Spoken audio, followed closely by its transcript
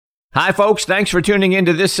Hi, folks. Thanks for tuning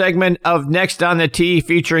into this segment of Next on the Tee,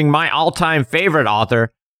 featuring my all-time favorite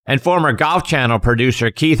author and former Golf Channel producer,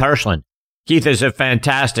 Keith Hirshland. Keith is a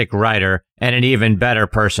fantastic writer and an even better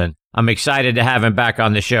person. I'm excited to have him back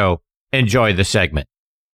on the show. Enjoy the segment.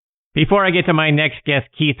 Before I get to my next guest,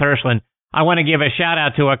 Keith Hirshland, I want to give a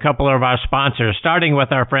shout-out to a couple of our sponsors, starting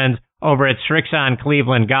with our friends over at Srixon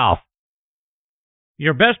Cleveland Golf.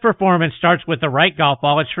 Your best performance starts with the right golf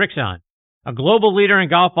ball at Srixon. A global leader in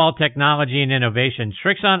golf ball technology and innovation,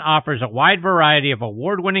 Srixon offers a wide variety of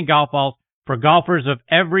award-winning golf balls for golfers of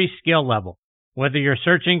every skill level. Whether you're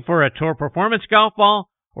searching for a tour performance golf ball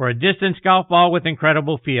or a distance golf ball with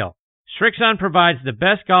incredible feel, Srixon provides the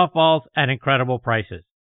best golf balls at incredible prices.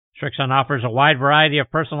 Srixon offers a wide variety of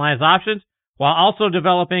personalized options while also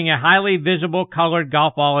developing a highly visible colored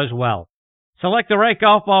golf ball as well. Select the right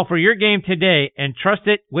golf ball for your game today and trust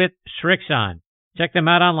it with Srixon. Check them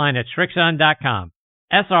out online at Srixon.com.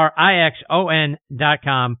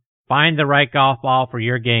 Srixon.com. Find the right golf ball for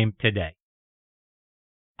your game today.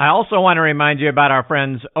 I also want to remind you about our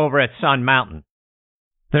friends over at Sun Mountain.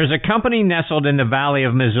 There's a company nestled in the valley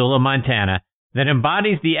of Missoula, Montana, that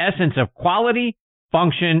embodies the essence of quality,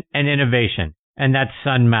 function, and innovation, and that's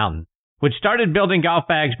Sun Mountain, which started building golf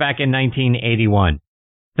bags back in 1981.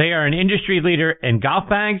 They are an industry leader in golf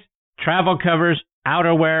bags, travel covers,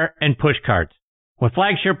 outerwear, and push carts. With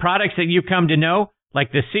flagship products that you come to know,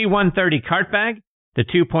 like the C130 cart bag, the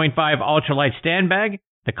 2.5 ultralight stand bag,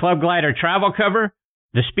 the Club Glider travel cover,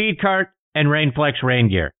 the Speed Cart, and Rainflex rain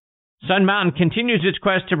gear. Sun Mountain continues its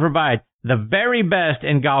quest to provide the very best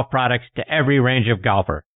in golf products to every range of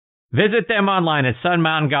golfer. Visit them online at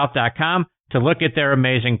sunmountaingolf.com to look at their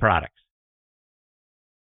amazing products.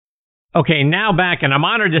 Okay, now back, and I'm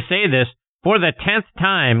honored to say this for the 10th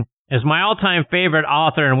time, is my all-time favorite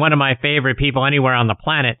author and one of my favorite people anywhere on the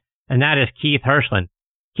planet, and that is Keith Hirshland.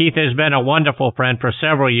 Keith has been a wonderful friend for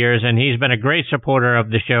several years, and he's been a great supporter of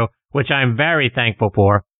the show, which I'm very thankful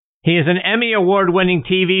for. He is an Emmy Award-winning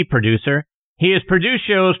TV producer. He has produced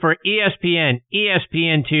shows for ESPN,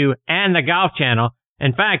 ESPN2, and the Golf Channel.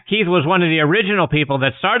 In fact, Keith was one of the original people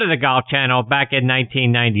that started the Golf Channel back in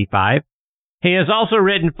 1995. He has also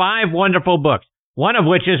written 5 wonderful books, one of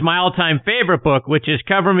which is my all-time favorite book, which is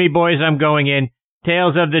Cover Me Boys, I'm Going In,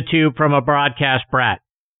 Tales of the Tube from a Broadcast Brat.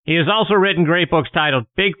 He has also written great books titled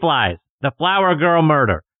Big Flies, The Flower Girl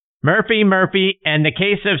Murder, Murphy, and The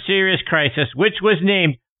Case of Serious Crisis, which was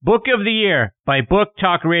named Book of the Year by Book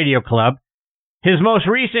Talk Radio Club. His most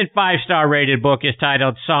recent 5-star rated book is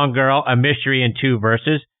titled Song Girl, A Mystery in 2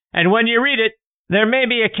 Verses, and when you read it, there may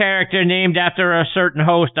be a character named after a certain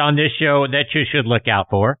host on this show that you should look out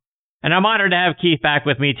for. And I'm honored to have Keith back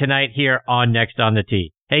with me tonight here on Next on the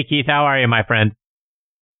Tee. Hey, Keith, how are you, my friend?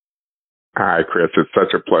 Hi, Chris. It's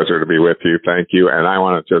such a pleasure to be with you. Thank you. And I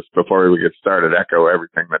want to just, before we get started, echo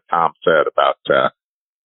everything that Tom said about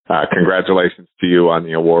congratulations to you on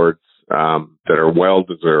the awards that are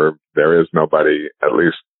well-deserved. There is nobody, at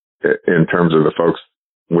least in terms of the folks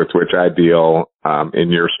with which I deal in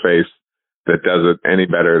your space, that does it any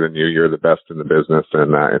better than you. You're the best in the business,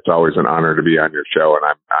 and it's always an honor to be on your show. And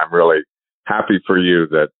I'm really happy for you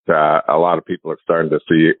that a lot of people are starting to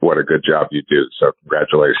see what a good job you do. So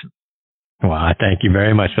congratulations. Well, thank you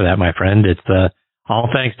very much for that, my friend. It's all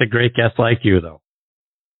thanks to great guests like you, though.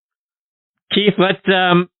 Keith, let's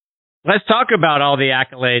talk about all the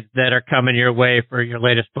accolades that are coming your way for your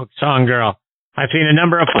latest book, Song Girl. I've seen a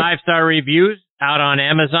number of 5-star reviews out on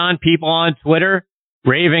Amazon, people on Twitter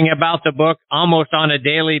raving about the book almost on a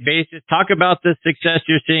daily basis. Talk about the success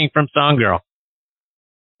you're seeing from Song Girl.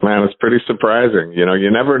 Man, it's pretty surprising. You know, you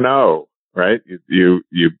never know, right? You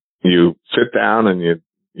sit down and you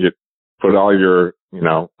put all your,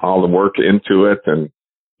 all the work into it, and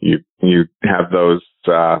you have those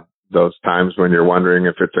times when you're wondering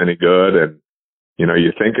if it's any good, and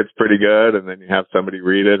you think it's pretty good, and then you have somebody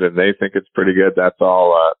read it and they think it's pretty good. That's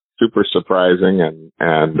all super surprising,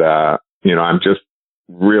 and I'm just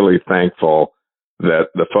really thankful that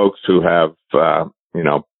the folks who have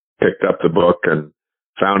picked up the book and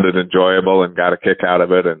found it enjoyable and got a kick out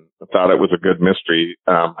of it and thought it was a good mystery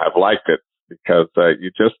have liked it, because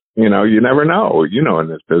you never know. In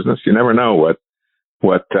this business, you never know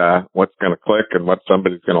what's going to click and what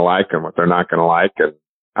somebody's going to like and what they're not going to like. And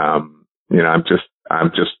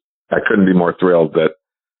I couldn't be more thrilled that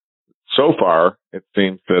so far it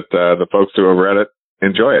seems that the folks who have read it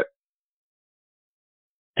enjoy it.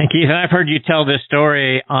 And Keith, I've heard you tell this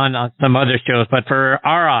story on some other shows, but for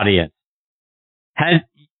our audience,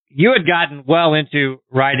 you had gotten well into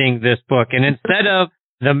writing this book, and instead of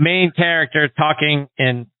the main character talking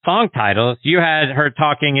in song titles, you had her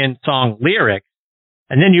talking in song lyrics.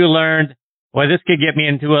 And then you learned, well, this could get me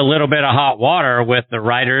into a little bit of hot water with the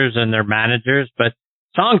writers and their managers, but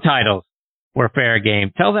song titles were fair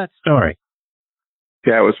game. Tell that story.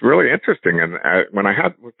 Yeah, it was really interesting. And when I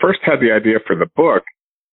first had the idea for the book,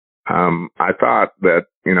 I thought that,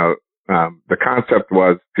 the concept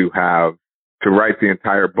was to write the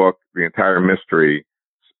entire book, the entire mystery,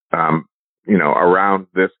 around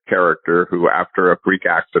this character who, after a freak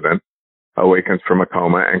accident, awakens from a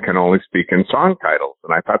coma and can only speak in song titles.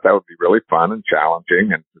 And I thought that would be really fun and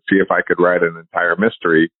challenging, and to see if I could write an entire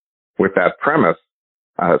mystery with that premise.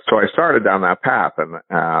 So I started down that path, and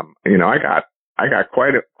I got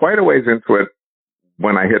quite a ways into it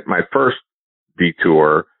when I hit my first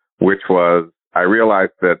detour, which was I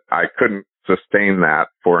realized that I couldn't sustain that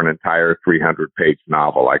for an entire 300-page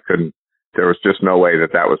novel. There was just no way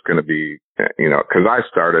that was going to be, because I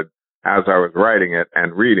started, as I was writing it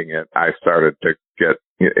and reading it, I started to it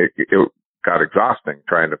got exhausting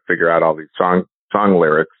trying to figure out all these song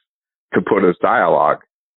lyrics to put as dialogue.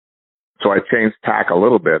 So I changed tack a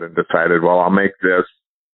little bit and decided, well, I'll make this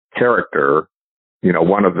character,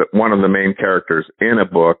 one of the main characters in a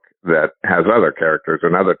book that has other characters,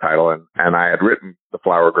 another title. And I had written The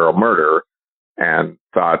Flower Girl Murder and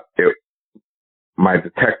thought my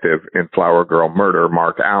detective in Flower Girl Murder,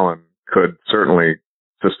 Mark Allen, could certainly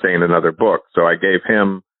sustain another book. So I gave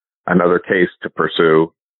him another case to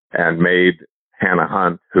pursue and made Hannah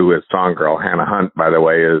Hunt, who is Song Girl. Hannah Hunt, by the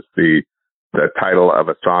way, is the title of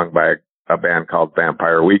a song by a band called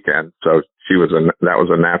Vampire Weekend. So that was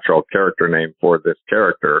a natural character name for this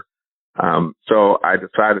character. So I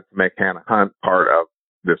decided to make Hannah Hunt part of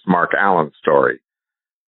this Mark Allen story.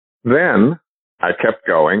 Then I kept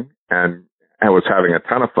going, and I was having a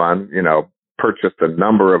ton of fun, purchased a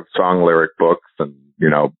number of song lyric books, and,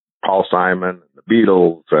 Paul Simon, and the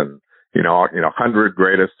Beatles, and, 100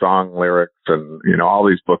 greatest song lyrics, and, all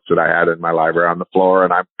these books that I had in my library on the floor.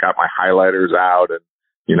 And I've got my highlighters out, and,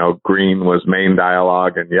 green was main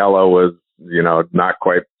dialogue, and yellow was, not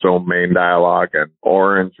quite so main dialogue, and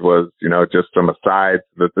orange was, just some asides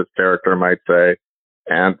that this character might say.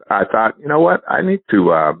 And I thought, you know what, I need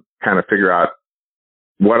to kind of figure out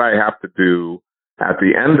what I have to do at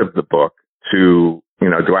the end of the book to,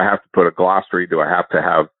 do I have to put a glossary? Do I have to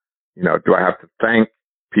have, do I have to thank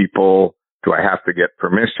people? Do I have to get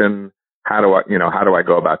permission? How do I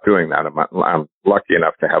go about doing that? I'm lucky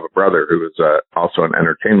enough to have a brother who is also an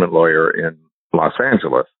entertainment lawyer in Los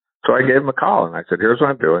Angeles. So I gave him a call and I said, here's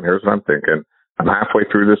what I'm doing. Here's what I'm thinking. I'm halfway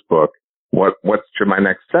through this book. What should my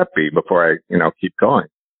next step be before I, keep going?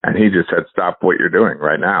 And he just said, stop what you're doing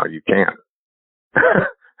right now. You can't.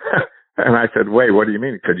 And I said, wait, what do you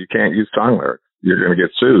mean? He said, you can't use song lyrics. You're going to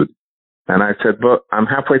get sued. And I said, but I'm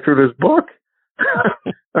halfway through this book.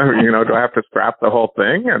 Do I have to scrap the whole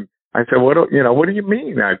thing? And I said, what do you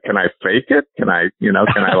mean? Can I fake it? Can I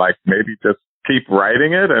like maybe just keep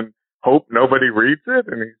writing it and hope nobody reads it?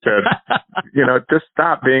 And he said, just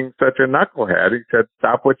stop being such a knucklehead. He said,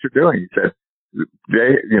 stop what you're doing. He said,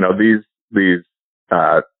 these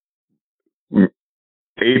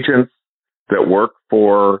agents that work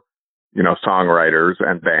for, songwriters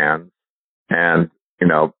and bands, and,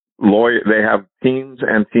 they have teams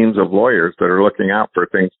and teams of lawyers that are looking out for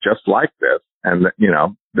things just like this. And,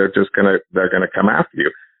 they're going to come after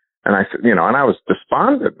you. And I said, and I was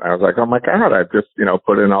despondent. I was like, oh my God, I've just,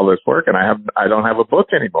 put in all this work and I don't have a book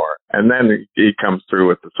anymore. And then he comes through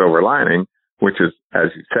with the silver lining, which is,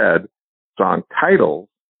 as you said, song titles,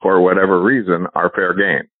 for whatever reason, are fair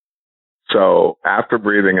game. So after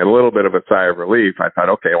breathing a little bit of a sigh of relief, I thought,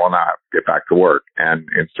 okay, well, now I have to get back to work. And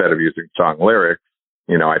instead of using song lyrics,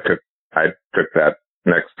 I took that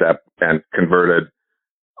next step and converted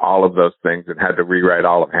all of those things and had to rewrite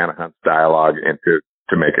all of Hannah Hunt's dialogue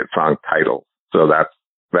to make it song titles. So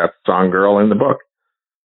that's Song Girl in the book.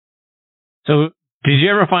 So did you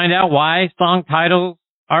ever find out why song titles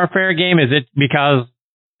are fair game? Is it because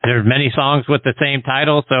there's many songs with the same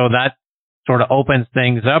title, so that sort of opens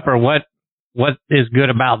things up, or what is good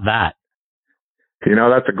about that?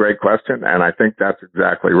 That's a great question, and I think that's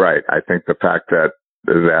exactly right. I think the fact that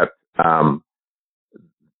there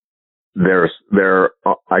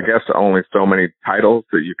I guess only so many titles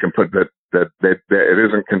that you can put that it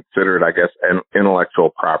isn't considered, I guess, an intellectual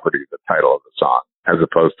property, the title of the song, as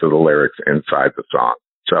opposed to the lyrics inside the song.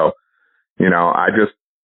 So,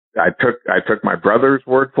 I took my brother's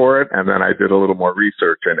word for it, and then I did a little more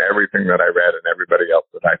research, and everything that I read and everybody else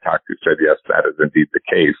that I talked to said, yes, that is indeed the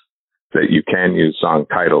case, that you can use song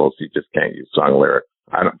titles, you just can't use song lyrics.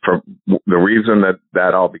 The reason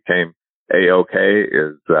that all became A-OK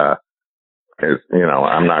is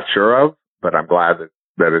I'm not sure of, but I'm glad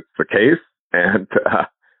that it's the case. And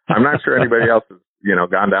I'm not sure anybody else has,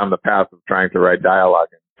 gone down the path of trying to write dialogue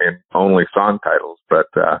in only song titles, but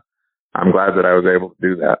I'm glad that I was able to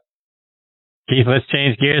do that. Keith, let's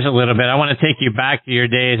change gears a little bit. I want to take you back to your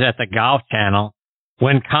days at the Golf Channel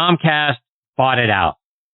when Comcast bought it out.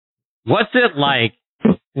 What's it like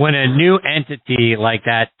when a new entity like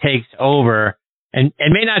that takes over and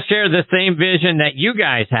may not share the same vision that you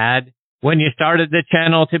guys had when you started the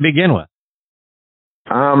channel to begin with?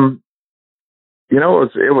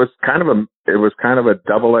 It was kind of a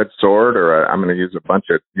double-edged sword, or I'm going to use a bunch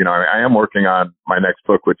of, I am working on my next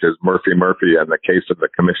book, which is Murphy and the Case of the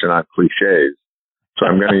Commission on Cliches. So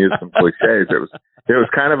I'm going to use some cliches. It was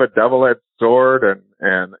kind of a double-edged sword,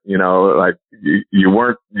 and like you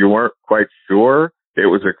weren't quite sure. It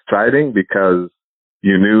was exciting because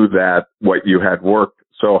you knew that what you had worked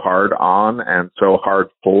so hard on and so hard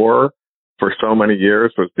for so many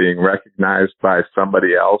years was being recognized by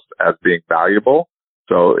somebody else as being valuable.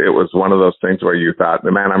 So it was one of those things where you thought,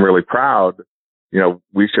 man, I'm really proud.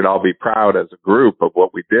 We should all be proud as a group of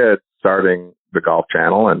what we did starting the Golf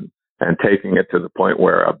Channel and taking it to the point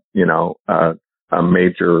where, a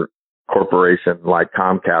major corporation like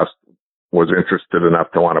Comcast was interested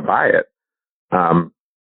enough to want to buy it. And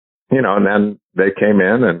then they came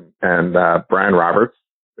in and Brian Roberts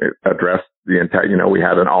addressed the entire, we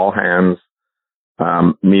had an all hands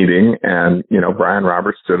meeting, and Brian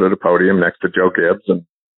Roberts stood at a podium next to Joe Gibbs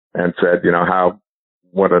and said,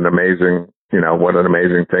 what an amazing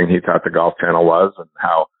thing he thought the Golf Channel was, and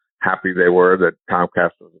how happy they were that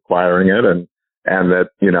Comcast was acquiring it, and that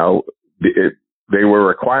they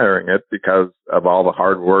were acquiring it because of all the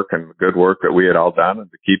hard work and the good work that we had all done,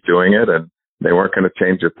 and to keep doing it, and they weren't going to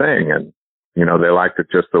change a thing, and they liked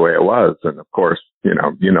it just the way it was, and of course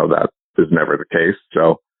that is never the case.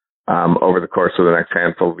 So over the course of the next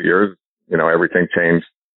handful of years, everything changed.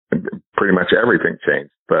 Pretty much everything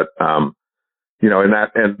changed. But,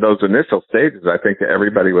 in those initial stages, I think that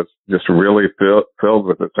everybody was just really filled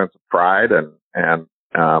with a sense of pride and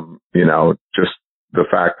just the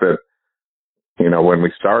fact that,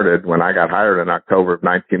 when I got hired in October of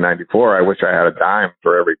 1994, I wish I had a dime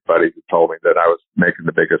for everybody who told me that I was making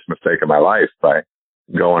the biggest mistake of my life by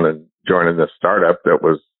going and joining this startup that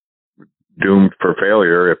was doomed for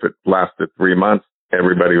failure. If it lasted 3 months,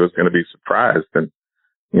 everybody was going to be surprised. And,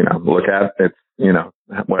 look at it,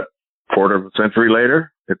 what, quarter of a century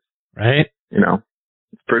later, it's right.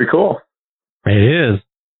 It's pretty cool. It is.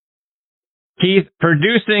 Keith,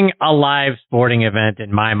 producing a live sporting event,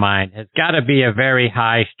 in my mind, has got to be a very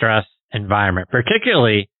high stress environment,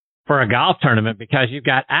 particularly for a golf tournament, because you've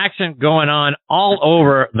got action going on all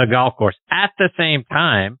over the golf course at the same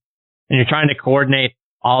time, and you're trying to coordinate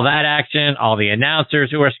all that action, all the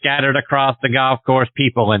announcers who are scattered across the golf course,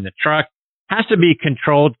 people in the truck. Has to be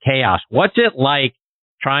controlled chaos. What's it like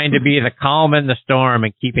trying to be the calm in the storm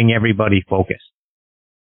and keeping everybody focused?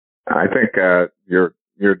 I think your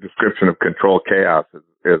description of controlled chaos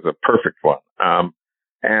is a perfect one.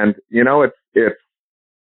 And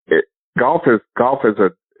golf is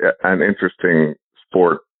an interesting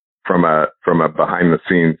sport from a behind the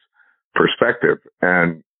scenes perspective,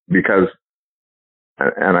 and because.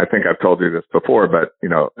 And I think I've told you this before, but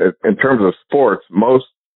in terms of sports, most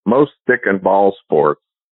stick and ball sports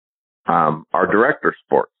are director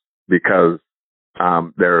sports, because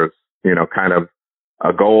there's kind of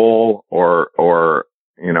a goal or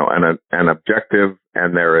an objective,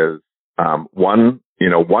 and there is one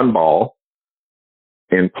ball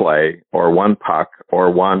in play, or one puck, or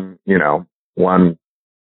one thing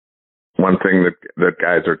that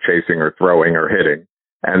guys are chasing or throwing or hitting,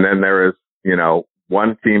 and then there is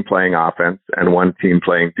one team playing offense and one team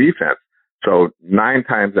playing defense. So 9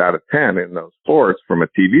 times out of 10 in those sports, from a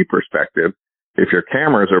TV perspective, if your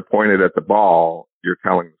cameras are pointed at the ball, you're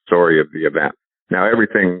telling the story of the event. Now,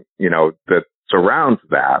 everything, that surrounds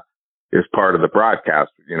that is part of the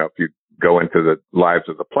broadcast. If you go into the lives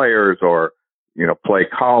of the players, or, play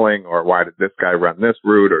calling, or why did this guy run this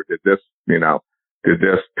route, or did this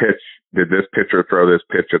pitcher throw this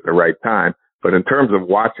pitch at the right time? But in terms of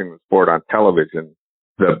watching the sport on television,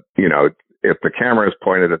 if the camera is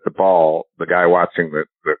pointed at the ball, the guy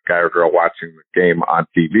the guy or girl watching the game on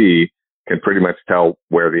TV can pretty much tell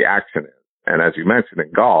where the action is. And as you mentioned,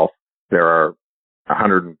 in golf, there are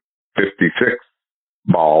 156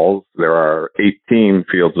 balls. There are 18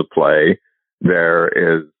 fields of play.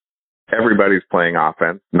 Everybody's playing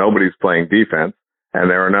offense. Nobody's playing defense.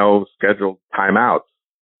 And there are no scheduled timeouts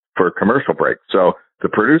for commercial breaks. So the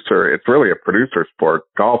producer, it's really a producer sport,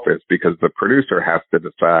 golf is, because the producer has to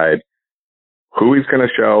decide who he's going to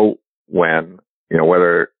show when,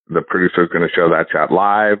 whether the producer is going to show that shot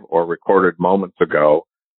live or recorded moments ago,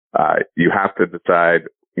 you have to decide,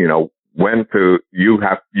 when you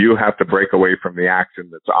have to break away from the action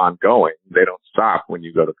that's ongoing. They don't stop when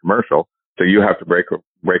you go to commercial. So you have to break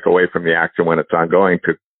away from the action when it's ongoing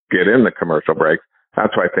to get in the commercial breaks.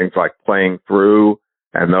 That's why things like playing through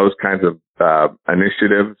and those kinds of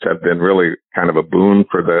initiatives have been really kind of a boon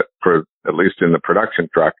for at least in the production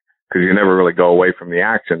truck, because you never really go away from the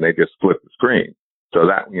action. They just split the screen. So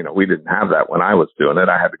that, we didn't have that when I was doing it.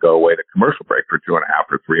 I had to go away to commercial break for 2.5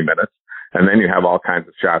 or 3 minutes. And then you have all kinds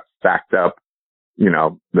of shots stacked up,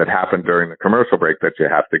 that happen during the commercial break that you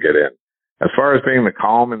have to get in. As far as being the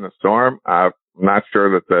calm in the storm, I'm not sure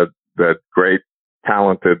that the great,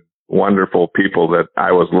 talented, wonderful people that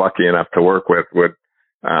I was lucky enough to work with would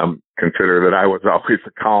consider that I was always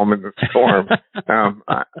the calm in the storm.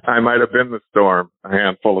 I might have been the storm a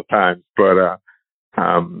handful of times, but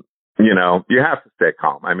you have to stay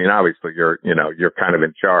calm. I mean, obviously you're kind of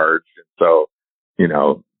in charge. And so,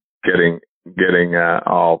 getting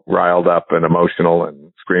all riled up and emotional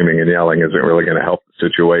and screaming and yelling isn't really going to help the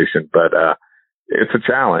situation. But it's a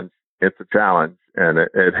challenge. And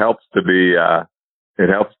it helps to be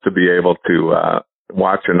able to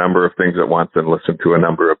watch a number of things at once and listen to a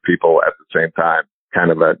number of people at the same time.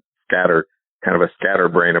 Kind of a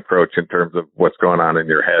scatterbrain approach in terms of what's going on in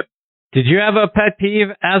your head. Did you have a pet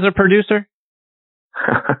peeve as a producer?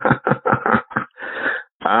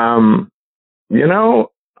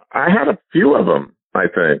 I had a few of them, I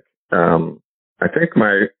think. I think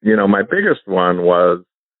my biggest one was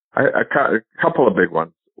a couple of big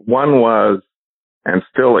ones. One was, and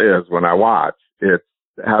still is when I watch, it's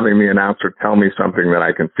having the announcer tell me something that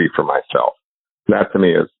I can see for myself. That to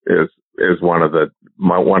me is one of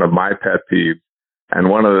my pet peeves, and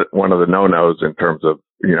one of the no-nos in terms of,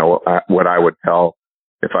 what I would tell,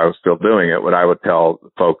 if I was still doing it, what I would tell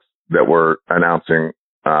the folks that were announcing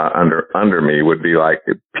under me would be like,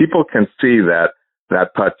 people can see that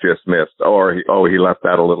putt just missed, or he left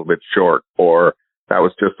that a little bit short, or that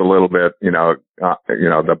was just a little bit,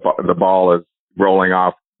 the ball is rolling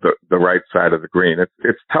off the right side of the green.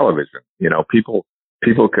 It's television, people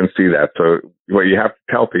can see that. So what you have to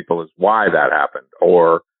tell people is why that happened,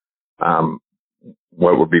 or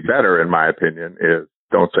what would be better, in my opinion, is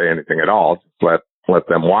don't say anything at all. Just let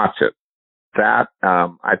them watch it. That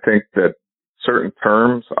I think that certain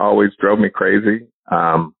terms always drove me crazy.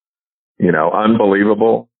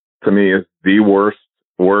 Unbelievable to me is the worst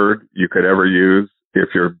word you could ever use if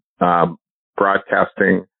you're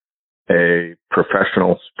broadcasting a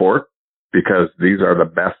professional sport, because these are the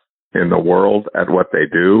best in the world at what they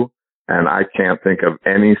do. And I can't think of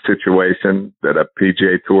any situation that a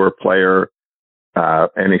PGA Tour player,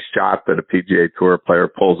 any shot that a PGA Tour player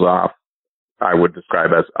pulls off, I would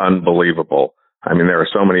describe as unbelievable. I mean, there are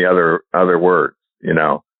so many other words,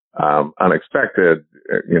 unexpected,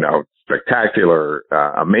 spectacular,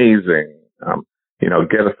 amazing,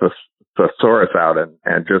 get a thesaurus out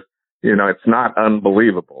and just, it's not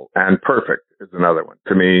unbelievable. And perfect is another one.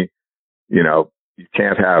 To me, you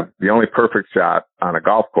can't have, the only perfect shot on a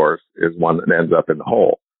golf course is one that ends up in the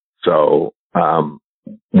hole. So,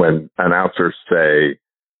 when announcers say,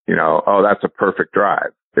 oh, that's a perfect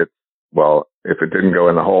drive, well, if it didn't go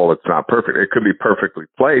in the hole, it's not perfect. It could be perfectly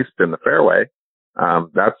placed in the fairway.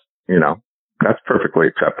 That's perfectly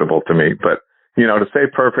acceptable to me. But, to say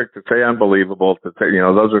perfect, to say unbelievable, to say,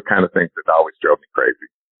 those are kind of things that always drove me crazy.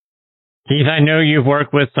 Keith, I know you've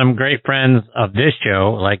worked with some great friends of this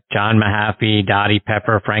show, like John Mahaffey, Dottie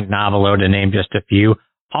Pepper, Frank Novelo, to name just a few.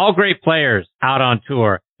 All great players out on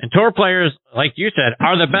tour. And tour players, like you said,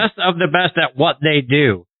 are the best of the best at what they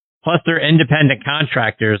do. Plus, they're independent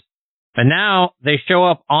contractors. But now they show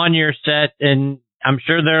up on your set, and I'm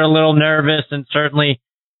sure they're a little nervous, and certainly,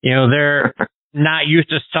 they're not used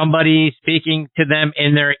to somebody speaking to them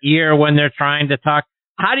in their ear when they're trying to talk.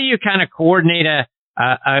 How do you kind of coordinate a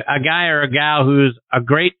guy or a gal who's a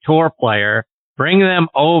great tour player, bring them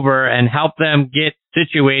over and help them get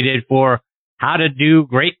situated for how to do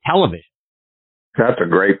great television? That's a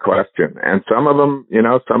great question. And some of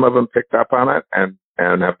them picked up on it and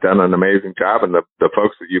have done an amazing job. And the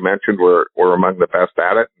folks that you mentioned were among the best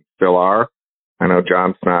at it and still are. I know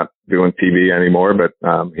John's not doing TV anymore, but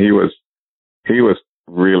he was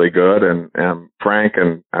really good. And Frank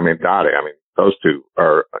and Dottie, those two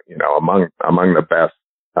are, among the best,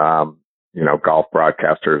 golf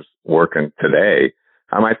broadcasters working today.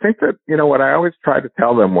 I think that, what I always tried to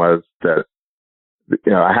tell them was that,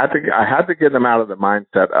 I had to get them out of the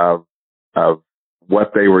mindset of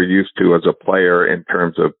what they were used to as a player in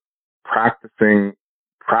terms of practicing,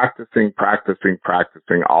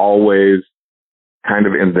 always kind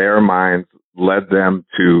of in their minds led them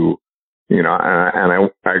to, you know,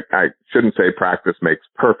 and I shouldn't say practice makes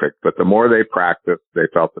perfect, but the more they practiced, they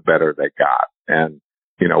felt the better they got. And,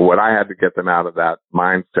 you know, what I had to get them out of that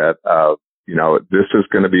mindset of, you know, this is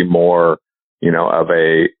going to be more, you know, of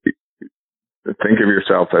a, think of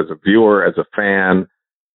yourself as a viewer, as a fan,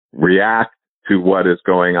 react to what is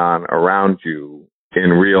going on around you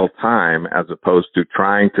in real time, as opposed to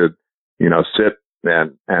trying to, you know, sit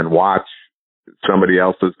and watch somebody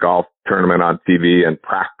else's golf tournament on TV and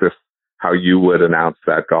practice how you would announce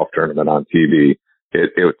that golf tournament on TV.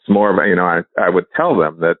 It's more of a, you know, I would tell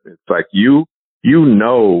them that it's like you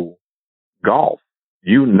know golf.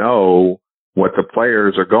 You know what the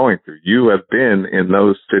players are going through. You have been in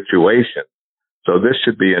those situations. So this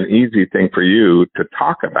should be an easy thing for you to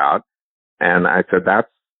talk about. And I said, that's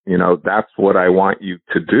what I want you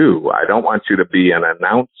to do. I don't want you to be an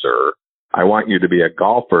announcer. I want you to be a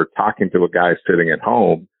golfer talking to a guy sitting at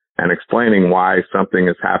home and explaining why something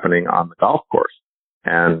is happening on the golf course.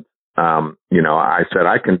 And, you know, I said,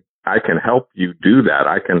 I can help you do that.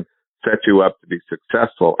 I can set you up to be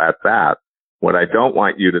successful at that. What I don't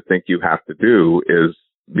want you to think you have to do is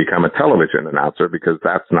become a television announcer, because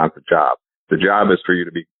that's not the job. The job is for you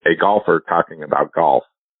to be a golfer talking about golf.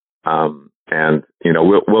 And, you know,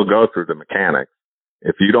 we'll go through the mechanics.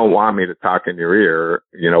 If you don't want me to talk in your ear,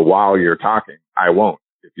 you know, while you're talking, I won't.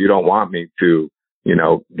 If you don't want me to, you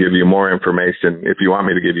know, give you more information, if you want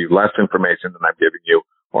me to give you less information than I'm giving you,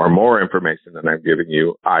 or more information than I'm giving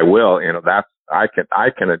you, I will. You know, I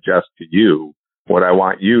can adjust to you. What I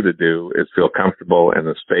want you to do is feel comfortable in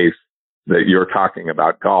the space that you're talking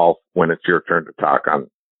about golf when it's your turn to talk on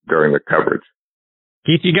during the coverage.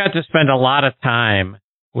 Keith, you got to spend a lot of time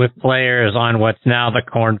with players on what's now the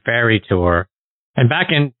Korn Ferry Tour. And back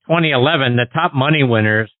in 2011, the top money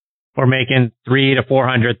winners were making $300,000 to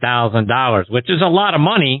 $400,000, which is a lot of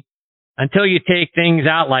money until you take things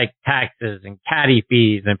out like taxes and caddy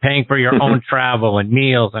fees and paying for your own travel and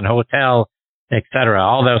meals and hotel, etc.,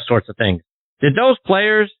 all those sorts of things. Did those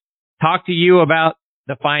players talk to you about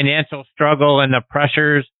the financial struggle and the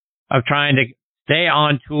pressures of trying to stay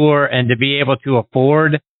on tour and to be able to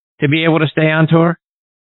afford to be able to stay on tour?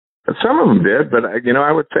 Some of them did, but, you know,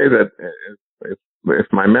 I would say that if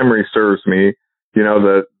my memory serves me, you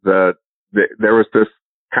know, there was this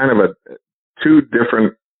kind of two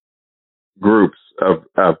different groups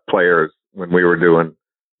of players when we were doing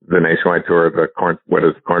the nationwide tour, what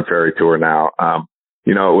is the Korn Ferry Tour now.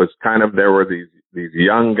 You know, it was kind of, there were these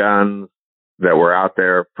young guns that were out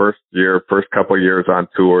there first couple of years on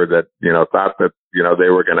tour that, you know, thought that, you know, they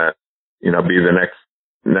were going to, you know, be the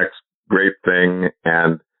next great thing,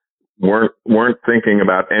 and weren't thinking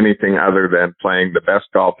about anything other than playing the best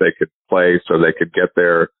golf they could play so they could get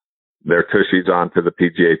their tushies onto the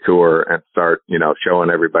PGA Tour and start, you know, showing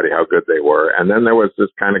everybody how good they were. And then there was this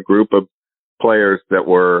kind of group of players that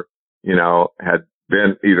were, you know, had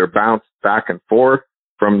been either bounced back and forth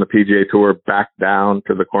from the PGA Tour back down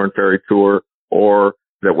to the Korn Ferry Tour, or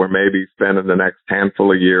that were maybe spending the next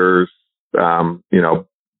handful of years, you know,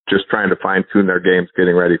 just trying to fine tune their games,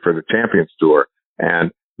 getting ready for the Champions Tour.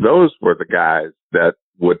 And those were the guys that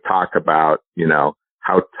would talk about, you know,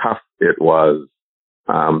 how tough it was,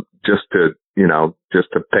 just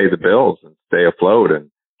to pay the bills and stay afloat and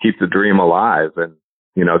keep the dream alive. And,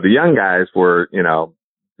 you know, the young guys were, you know,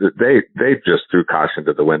 they just threw caution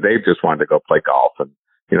to the wind. They just wanted to go play golf. And,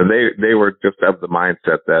 you know, they were just of the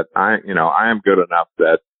mindset that I am good enough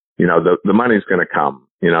that, you know, the money's going to come.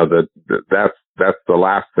 You know, that's the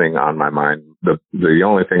last thing on my mind. The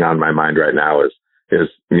only thing on my mind right now is,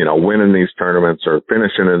 you know, winning these tournaments or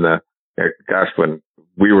finishing in when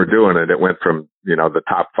we were doing it, it went from, you know, the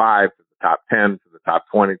top 5 to the top 10 to the top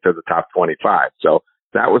 20 to the top 25. So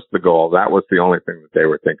that was the goal. That was the only thing that they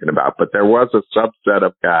were thinking about. But there was a subset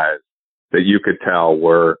of guys that you could tell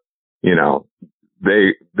were, you know,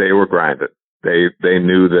 they were grinding. They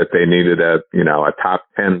knew that they needed a top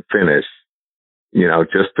 10 finish, you know,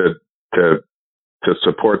 just to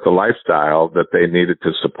support the lifestyle that they needed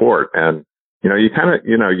to support. And, you know, you kind of,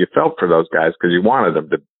 you know, you felt for those guys because you wanted them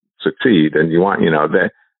to succeed, and you want, you know,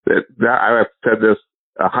 I've said this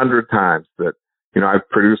 100 times that, you know, I've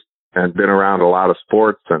produced and been around a lot of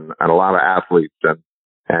sports and a lot of athletes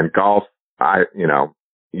and golf.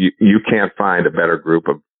 You can't find a better group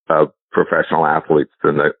of professional athletes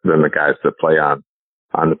than the guys that play on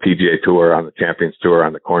the PGA Tour, on the Champions Tour,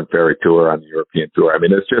 on the Korn Ferry Tour, on the European Tour. I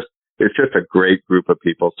mean, it's just a great group of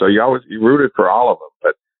people. So you rooted for all of them,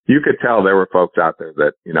 but you could tell there were folks out there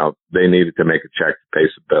that, you know, they needed to make a check to pay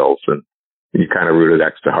some bills, and you kind of rooted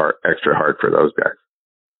extra hard for those guys.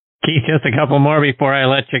 Keith, just a couple more before I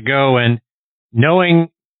let you go. And knowing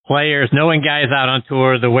players, knowing guys out on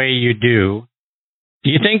tour the way you do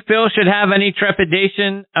you think Phil should have any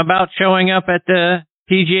trepidation about showing up at the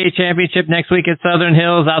PGA Championship next week at Southern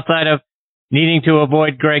Hills outside of needing to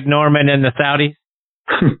avoid Greg Norman and the Saudis?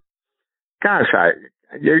 Gosh,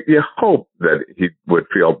 you hope that he would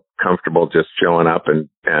feel comfortable just showing up and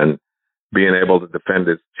being able to defend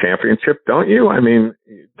his championship, don't you? I mean,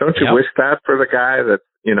 don't you wish that for the guy that's,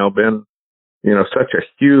 been, such a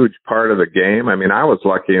huge part of the game? I mean, I was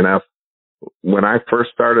lucky enough when I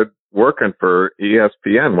first started working for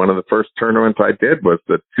ESPN, one of the first tournaments I did was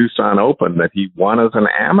the Tucson Open that he won as an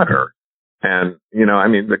amateur. And,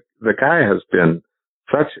 the guy has been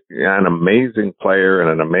such an amazing player and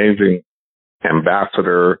an amazing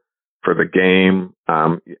ambassador for the game.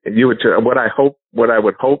 What I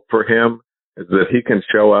would hope for him is that he can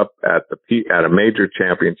show up at a major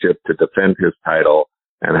championship to defend his title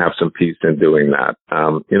and have some peace in doing that.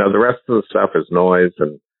 The rest of the stuff is noise,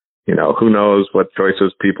 and who knows what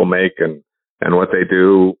choices people make and what they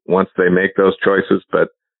do once they make those choices. But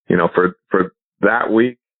for that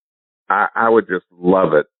week, I would just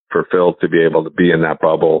love it for Phil to be able to be in that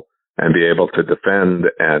bubble and be able to defend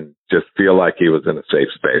and just feel like he was in a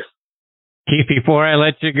safe space. Keith, before I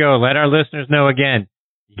let you go, let our listeners know again,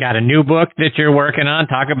 you got a new book that you're working on.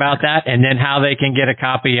 Talk about that, and then how they can get a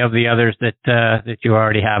copy of the others that you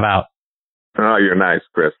already have out. Oh, you're nice,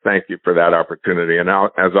 Chris. Thank you for that opportunity. And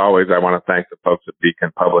now, as always, I want to thank the folks at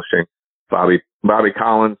Beacon Publishing. Bobby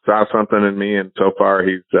Collins saw something in me, and so far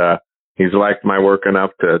he's liked my work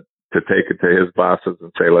enough to take it to his bosses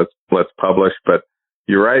and say, let's publish. But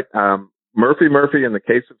you're right. Murphy in the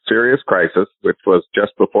Case of Serious Crisis, which was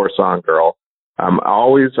just before Song Girl. I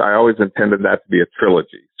always intended that to be a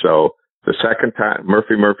trilogy. So the second time,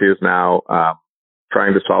 Murphy is now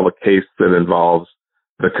trying to solve a case that involves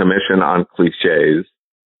the Commission on Cliches.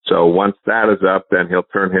 So once that is up, then he'll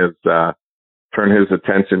turn his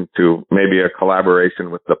attention to maybe a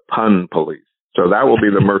collaboration with the Pun Police. So that will be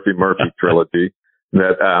the Murphy trilogy.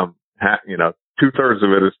 That 2/3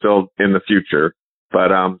 of it is still in the future.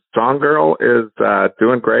 But Song Girl is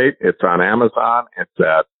doing great. It's on Amazon. It's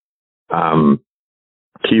at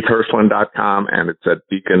KeithHirshland.com, and it's at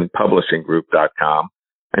BeaconPublishingGroup.com.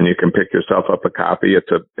 And you can pick yourself up a copy. It's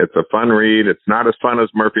a fun read. It's not as fun as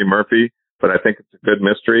Murphy, but I think it's a good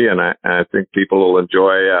mystery, and I think people will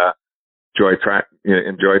enjoy trying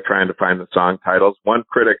to find the song titles. One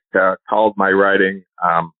critic called my writing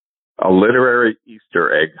a literary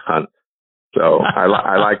Easter egg hunt. So I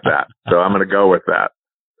like that. So I'm going to go with that.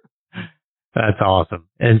 That's awesome.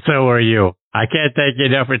 And so are you. I can't thank you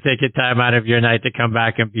enough for taking time out of your night to come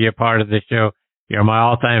back and be a part of the show. You're my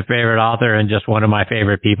all-time favorite author and just one of my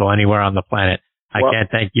favorite people anywhere on the planet. I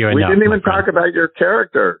can't thank you enough. We didn't even talk about your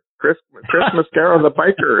character, Chris Mascaro, the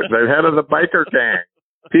biker, the head of the biker gang.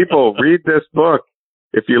 People, read this book.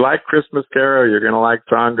 If you like Chris Mascaro, you're going to like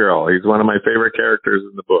Song Girl. He's one of my favorite characters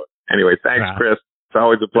in the book. Anyway, thanks, Chris. It's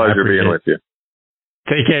always a pleasure being with you.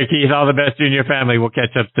 Take care, Keith. All the best to you and your family. We'll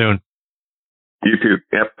catch up soon. You too.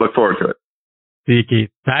 Yep. Look forward to it. See you, Keith.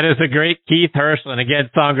 That is the great Keith Hirshland. Again,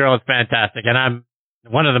 Song Girl is fantastic. And I'm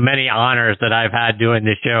one of the many honors that I've had doing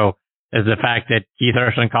this show is the fact that Keith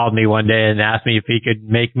Hirshland called me one day and asked me if he could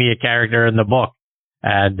make me a character in the book.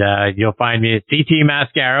 And you'll find me at CT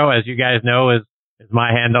Mascaro, as you guys know, is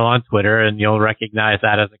my handle on Twitter, and you'll recognize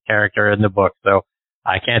that as a character in the book. So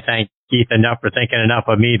I can't thank Keith enough for thinking enough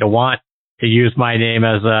of me to want to use my name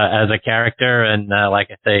as a character. And like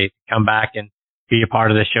I say, come back and be a part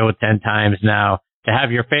of the show 10 times now. To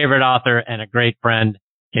have your favorite author and a great friend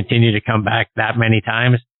continue to come back that many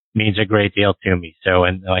times means a great deal to me. So,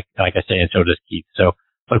 and like I say, and so does Keith. So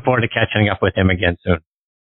look forward to catching up with him again soon.